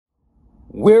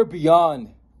We're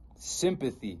beyond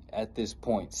sympathy at this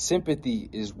point. Sympathy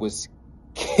is what's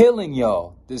killing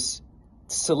y'all. This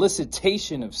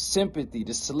solicitation of sympathy,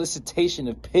 this solicitation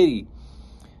of pity,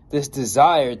 this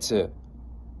desire to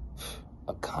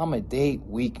accommodate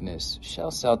weakness.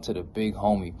 Shouts out to the big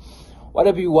homie.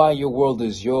 𝙎𝙬𝙊𝙆𝙎, your world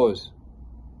is yours.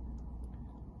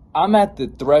 I'm at the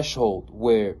threshold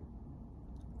where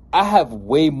I have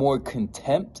way more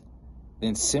contempt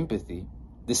than sympathy.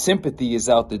 The sympathy is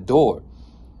out the door.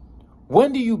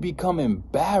 When do you become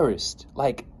embarrassed,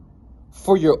 like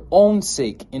for your own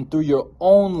sake and through your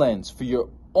own lens, for your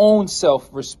own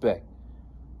self-respect,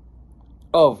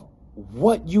 of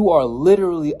what you are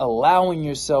literally allowing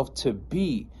yourself to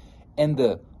be and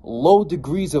the low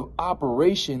degrees of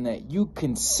operation that you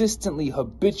consistently,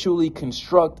 habitually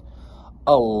construct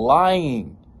a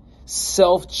lying,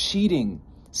 self-cheating,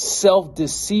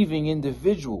 self-deceiving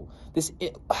individual?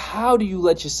 How do you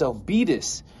let yourself be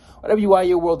this? 𝙎𝙬𝙊𝙆,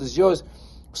 your world is yours.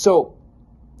 So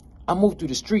I moved through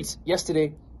the streets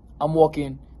yesterday. I'm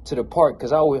walking to the park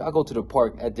because I go to the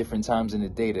park at different times in the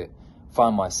day to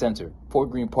find my center. Port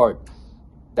Green Park,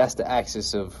 that's the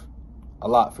axis of a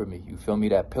lot for me. You feel me?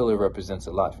 That pillar represents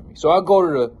a lot for me. So I go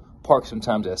to the park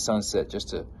sometimes at sunset just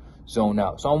to zone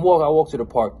out. So I walk to the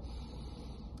park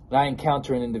and I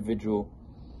encounter an individual.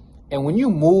 And when you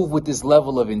move with this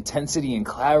level of intensity and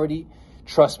clarity,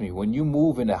 trust me, when you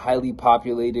move in a highly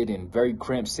populated and very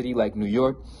cramped city like New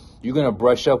York, you're going to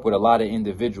brush up with a lot of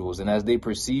individuals. And as they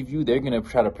perceive you, they're going to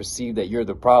try to perceive that you're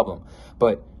the problem.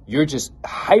 But you're just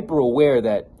hyper aware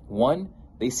that, one,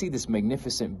 they see this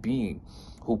magnificent being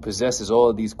who possesses all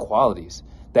of these qualities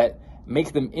that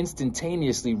make them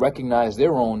instantaneously recognize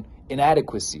their own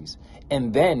inadequacies.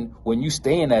 And then when you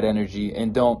stay in that energy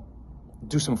and don't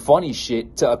do some funny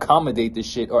shit to accommodate this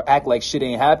shit or act like shit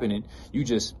ain't happening, you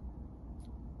just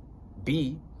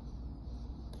be,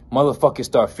 motherfuckers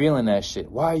start feeling that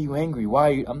shit. Why are you angry?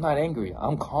 I'm not angry.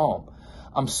 I'm calm.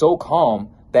 I'm so calm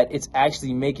that it's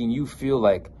actually making you feel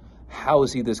like, how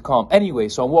is he this calm? Anyway,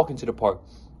 so I'm walking to the park.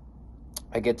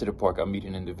 I get to the park. I meet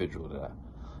an individual that I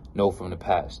know from the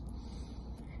past.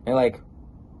 And like,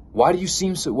 why are you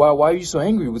so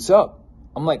angry? What's up?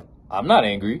 I'm like, I'm not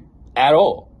angry at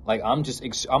all. Like, I'm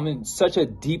in such a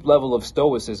deep level of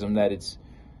stoicism that it's,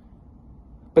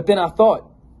 but then I thought,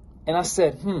 and I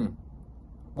said,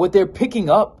 what they're picking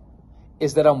up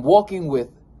is that I'm walking with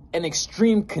an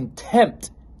extreme contempt.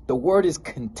 The word is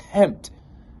contempt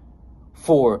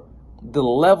for the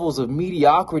levels of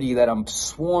mediocrity that I'm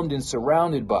swarmed and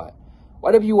surrounded by.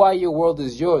 𝙎𝙬𝙊𝙆, your world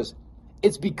is yours.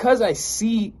 It's because I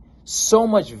see so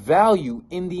much value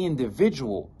in the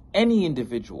individual, any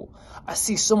individual. I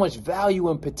see so much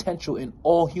value and potential in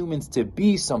all humans to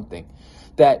be something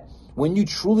that when you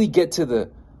truly get to the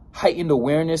heightened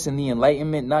awareness and the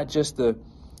enlightenment, not just the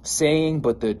saying,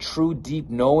 but the true deep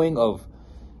knowing of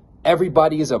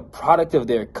everybody is a product of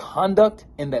their conduct,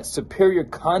 and that superior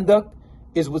conduct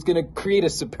is what's going to create a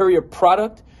superior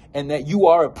product, and that you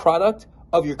are a product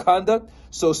of your conduct.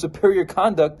 So superior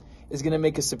conduct is going to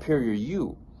make a superior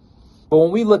you. But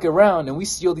when we look around and we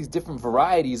see all these different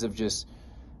varieties of just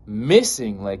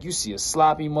missing, like you see a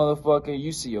sloppy motherfucker,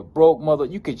 you see a broke mother,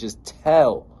 you could just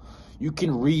tell. You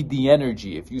can read the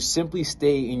energy. If you simply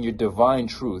stay in your divine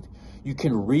truth, you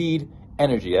can read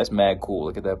energy. That's mad cool.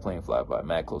 Look at that plane fly by,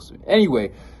 mad close to me.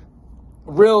 Anyway,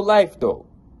 real life though.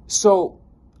 So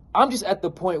I'm just at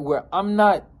the point where I'm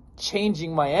not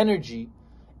changing my energy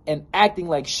and acting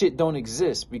like shit don't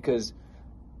exist, because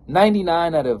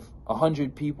 99 out of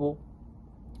 100 people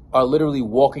are literally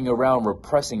walking around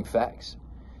repressing facts.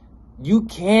 You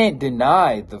can't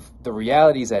deny the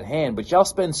realities at hand, but y'all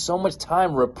spend so much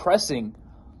time repressing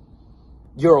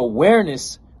your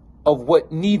awareness of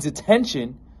what needs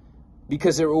attention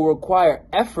because it will require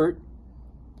effort,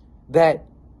 that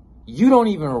you don't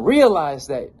even realize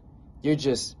that you're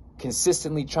just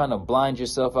consistently trying to blind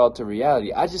yourself out to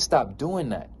reality. I just stopped doing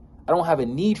that. I don't have a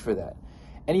need for that.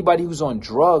 Anybody who's on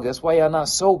drugs, that's why y'all not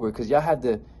sober, because y'all have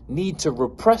the need to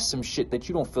repress some shit that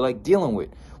you don't feel like dealing with.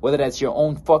 Whether that's your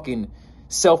own fucking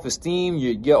self-esteem,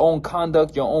 your own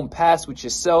conduct, your own past with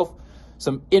yourself,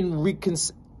 some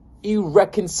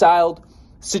irreconciled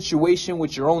situation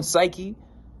with your own psyche,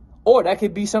 or that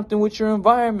could be something with your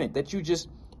environment that you just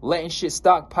letting shit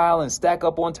stockpile and stack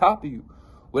up on top of you.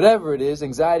 Whatever it is,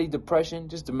 anxiety, depression,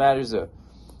 just the matters of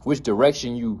which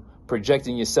direction you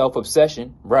projecting your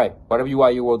self-obsession. Right.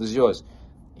 𝙎𝙬𝙊𝙆, your world is yours.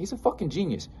 He's a fucking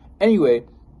genius. Anyway,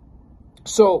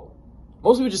 so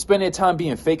most people just spend their time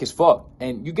being fake as fuck,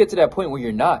 and you get to that point where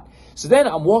you're not. So then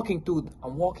I'm walking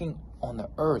on the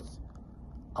earth.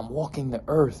 I'm walking the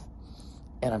earth,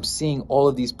 and I'm seeing all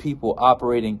of these people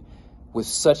operating with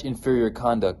such inferior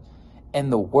conduct.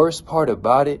 And the worst part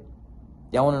about it,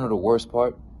 y'all want to know the worst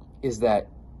part? Is that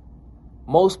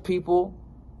most people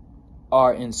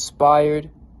are inspired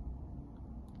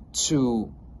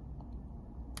to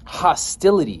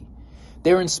hostility.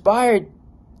 They're inspired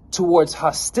towards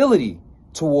hostility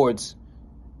towards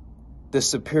the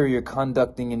superior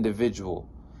conducting individual,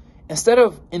 instead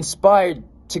of inspired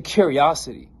to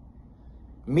curiosity.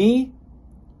 Me,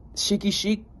 Sheikhy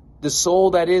Chic, the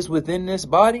soul that is within this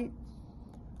body,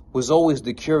 was always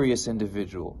the curious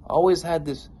individual. I always had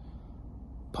this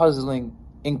puzzling,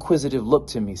 inquisitive look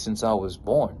to me since I was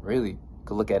born, really.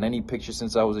 Could look at any picture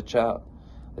since I was a child.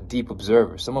 A deep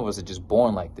observer. Some of us are just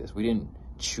born like this. We didn't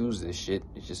choose this shit.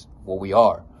 It's just what we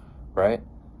are, right?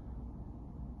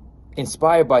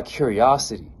 Inspired by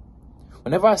curiosity.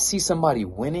 Whenever I see somebody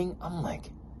winning, I'm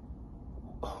like,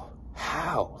 oh,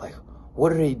 how? Like,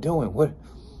 what are they doing?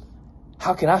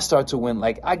 How can I start to win?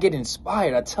 Like, I get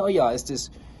inspired. I tell y'all, it's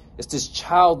this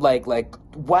childlike, like,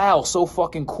 wow, so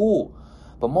fucking cool.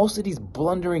 But most of these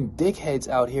blundering dickheads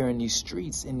out here in these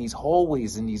streets, in these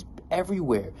hallways, in these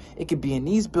everywhere. It could be in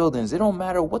these buildings. It don't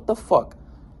matter what the fuck.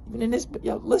 Even in this,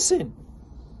 yo, listen.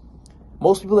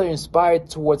 Most people are inspired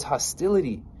towards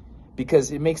hostility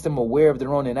because it makes them aware of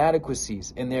their own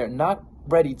inadequacies, and they're not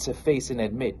ready to face and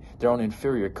admit their own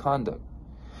inferior conduct.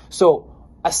 So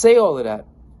I say all of that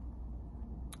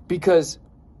because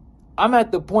I'm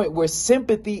at the point where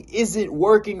sympathy isn't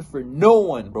working for no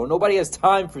one, bro. Nobody has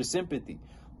time for sympathy.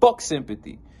 Fuck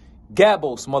sympathy.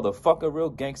 G.A.B.O.S, motherfucker, real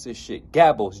gangster shit.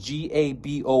 G.A.B.O.S,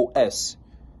 G.A.B.O.S.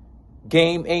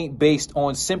 Game ain't based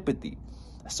on sympathy.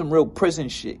 That's some real prison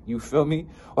shit, you feel me?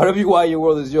 Whatever you want, your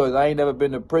world is yours. I ain't never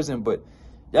been to prison, but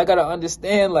y'all gotta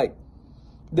understand, like,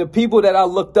 the people that I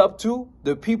looked up to,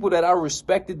 the people that I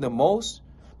respected the most,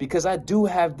 because I do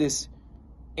have this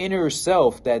inner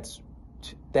self that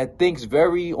thinks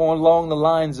very along the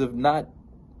lines of not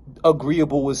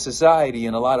agreeable with society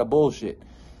and a lot of bullshit.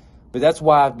 But that's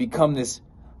why I've become this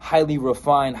highly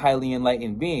refined, highly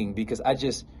enlightened being, because I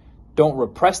just don't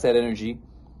repress that energy.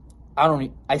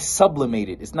 I sublimate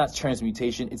it. It's not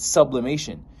transmutation, it's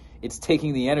sublimation. It's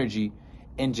taking the energy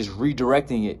and just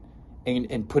redirecting it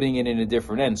and putting it in a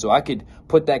different end. So I could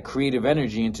put that creative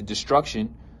energy into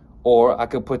destruction, or I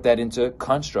could put that into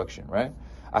construction, right?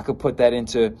 I could put that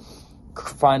into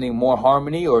finding more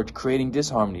harmony or creating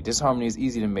disharmony. Disharmony is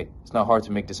easy to make. It's not hard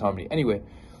to make disharmony. Anyway,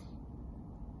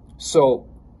 so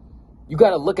you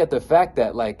got to look at the fact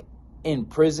that, like, in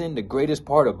prison, the greatest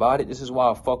part about it, this is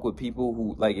why I fuck with people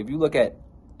who, like, if you look at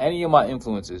any of my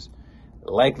influences,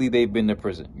 likely they've been to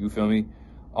prison. You feel me?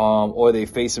 Or they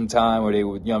face some time, or they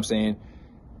would, you know what I'm saying?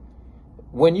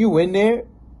 When you in there,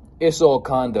 it's all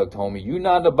conduct, homie. You're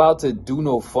not about to do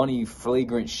no funny,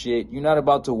 flagrant shit. You're not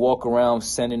about to walk around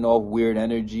sending off weird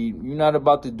energy. You're not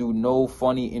about to do no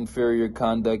funny, inferior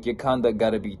conduct. Your conduct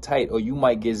got to be tight, or you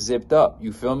might get zipped up.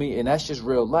 You feel me? And that's just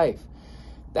real life.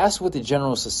 That's what the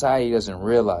general society doesn't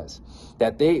realize.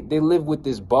 That they live with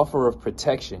this buffer of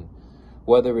protection,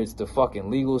 whether it's the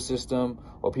fucking legal system,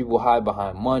 or people hide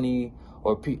behind money,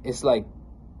 or it's like,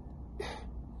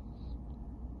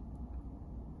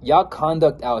 y'all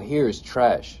conduct out here is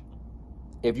trash.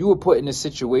 If you were put in a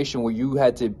situation where you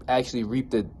had to actually reap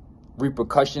the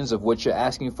repercussions of what you're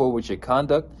asking for with your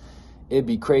conduct, it'd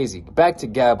be crazy. Back to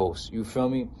G.A.B.O.S, you feel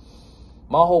me?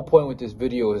 My whole point with this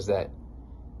video is that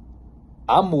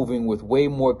I'm moving with way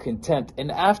more contempt.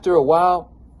 And after a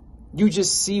while, you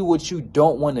just see what you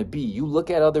don't want to be. You look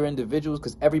at other individuals,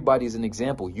 because everybody's an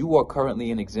example. You are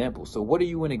currently an example. So what are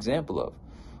you an example of?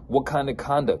 What kind of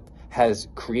conduct has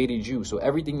created you? So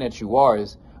everything that you are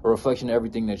is a reflection of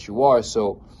everything that you are.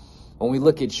 So when we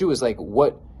look at you, it's like,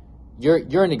 what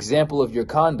you're an example of your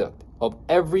conduct, of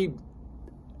every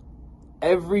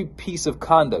piece of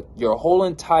conduct, your whole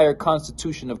entire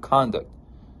constitution of conduct,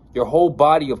 your whole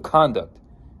body of conduct.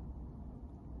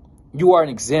 You are an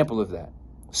example of that.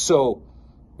 So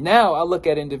now I look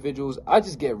at individuals, I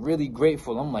just get really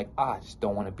grateful. I'm like, I just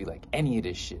don't want to be like any of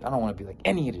this shit. I don't want to be like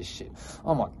any of this shit.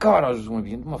 Oh my God, I just want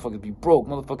to be, motherfuckers be broke.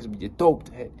 Motherfuckers be a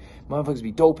dope head. Motherfuckers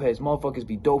be dope heads. Motherfuckers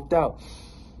be doped out.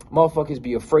 Motherfuckers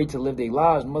be afraid to live their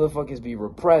lives. Motherfuckers be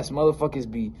repressed. Motherfuckers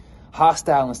be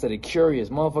hostile instead of curious.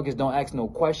 Motherfuckers don't ask no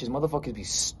questions. Motherfuckers be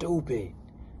stupid.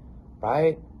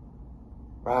 Right?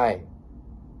 Right.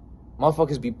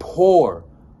 Motherfuckers be poor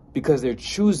because they're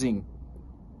choosing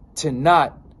to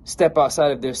not step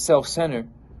outside of their self-center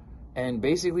and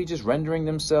basically just rendering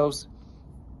themselves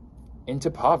into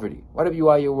poverty. Whatever you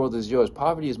are, your world is yours.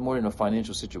 Poverty is more than a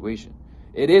financial situation.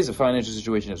 It is a financial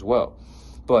situation as well.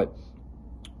 But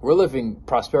we're living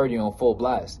prosperity on full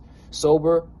blast.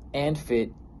 Sober and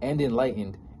fit and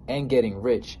enlightened and getting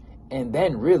rich, and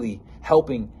then really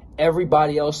helping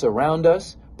everybody else around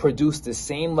us produce the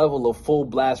same level of full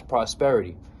blast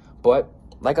prosperity. But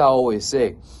like I always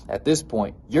say, at this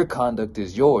point, your conduct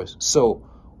is yours. So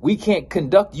we can't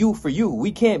conduct you for you.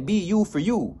 We can't be you for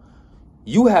you.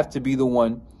 You have to be the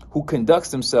one who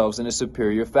conducts themselves in a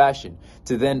superior fashion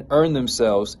to then earn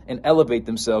themselves and elevate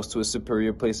themselves to a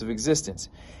superior place of existence.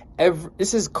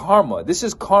 This is karma. This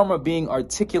is karma being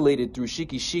articulated through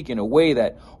Sheikhy Chic in a way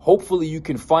that hopefully you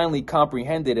can finally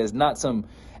comprehend it as not some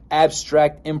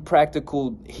abstract,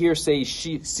 impractical, hearsay,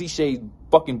 cliché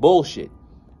fucking bullshit.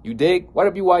 You dig?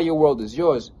 Why your world is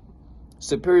yours.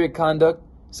 Superior conduct,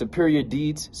 superior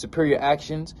deeds, superior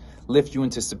actions lift you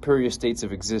into superior states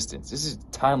of existence. This is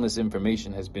timeless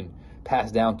information, has been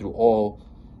passed down through all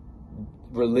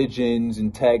religions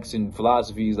and texts and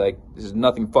philosophies. Like, this is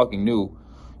nothing fucking new. You know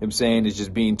what I'm saying? It's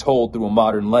just being told through a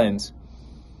modern lens.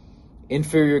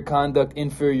 Inferior conduct,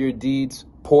 inferior deeds,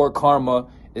 poor karma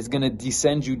is going to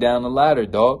descend you down the ladder,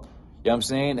 dog. You know what I'm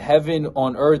saying? Heaven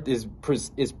on earth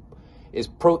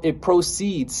it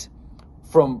proceeds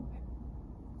from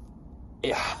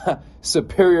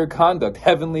superior conduct,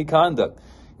 heavenly conduct,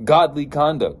 godly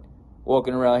conduct.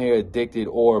 Walking around here addicted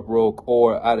or broke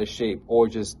or out of shape or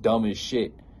just dumb as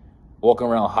shit. Walking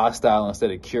around hostile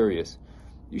instead of curious.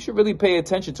 You should really pay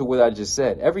attention to what I just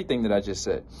said. Everything that I just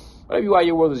said. Whatever you are,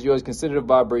 your world is yours. Consider the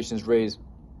vibrations raised.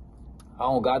 I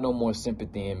don't got no more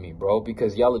sympathy in me, bro,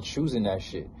 because y'all are choosing that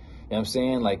shit. You know what I'm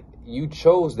saying? Like, you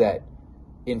chose that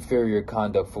inferior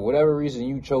conduct for whatever reason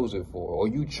you chose it for, or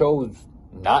you chose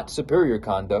not superior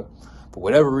conduct for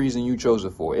whatever reason you chose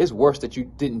it for. It's worse that you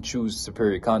didn't choose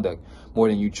superior conduct more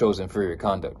than you chose inferior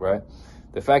conduct, right?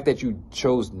 The fact that you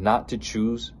chose not to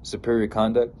choose superior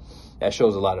conduct, that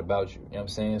shows a lot about you. You know what I'm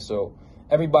saying? So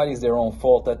everybody's their own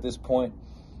fault at this point.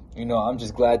 You know, I'm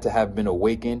just glad to have been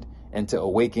awakened and to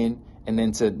awaken, and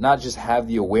then to not just have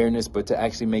the awareness, but to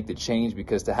actually make the change,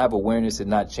 because to have awareness and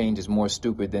not change is more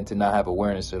stupid than to not have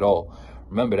awareness at all.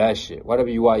 Remember that shit. Whatever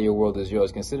you are, your world is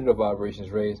yours. Consider the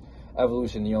vibrations raised.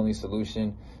 Evolution, the only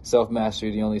solution.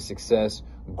 Self-mastery, the only success.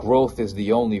 Growth is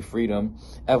the only freedom.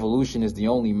 Evolution is the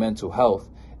only mental health.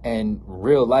 And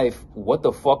real life, what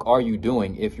the fuck are you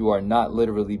doing if you are not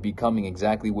literally becoming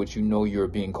exactly what you know you're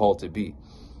being called to be?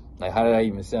 Like, how did that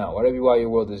even sound? Whatever you are, your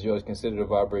world is yours. Consider the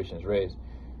vibrations raised.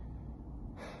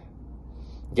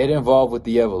 Get involved with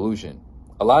the evolution.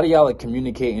 A lot of y'all are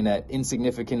communicating that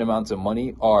insignificant amounts of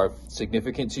money are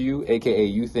significant to you, aka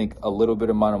you think a little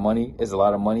bit amount of money is a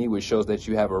lot of money, which shows that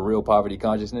you have a real poverty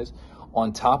consciousness.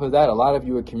 On top of that, a lot of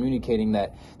you are communicating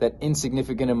that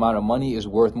insignificant amount of money is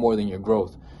worth more than your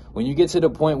growth. When you get to the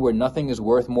point where nothing is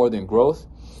worth more than growth,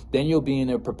 then you'll be in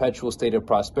a perpetual state of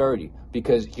prosperity,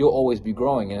 because you'll always be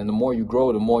growing. And the more you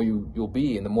grow, the more you'll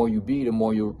be. And the more you be, the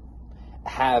more you'll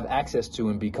have access to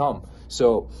and become.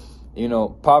 So, you know,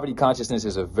 poverty consciousness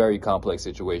is a very complex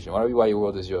situation. Whatever you are, your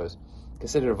world is yours.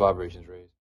 Consider the vibrations raised.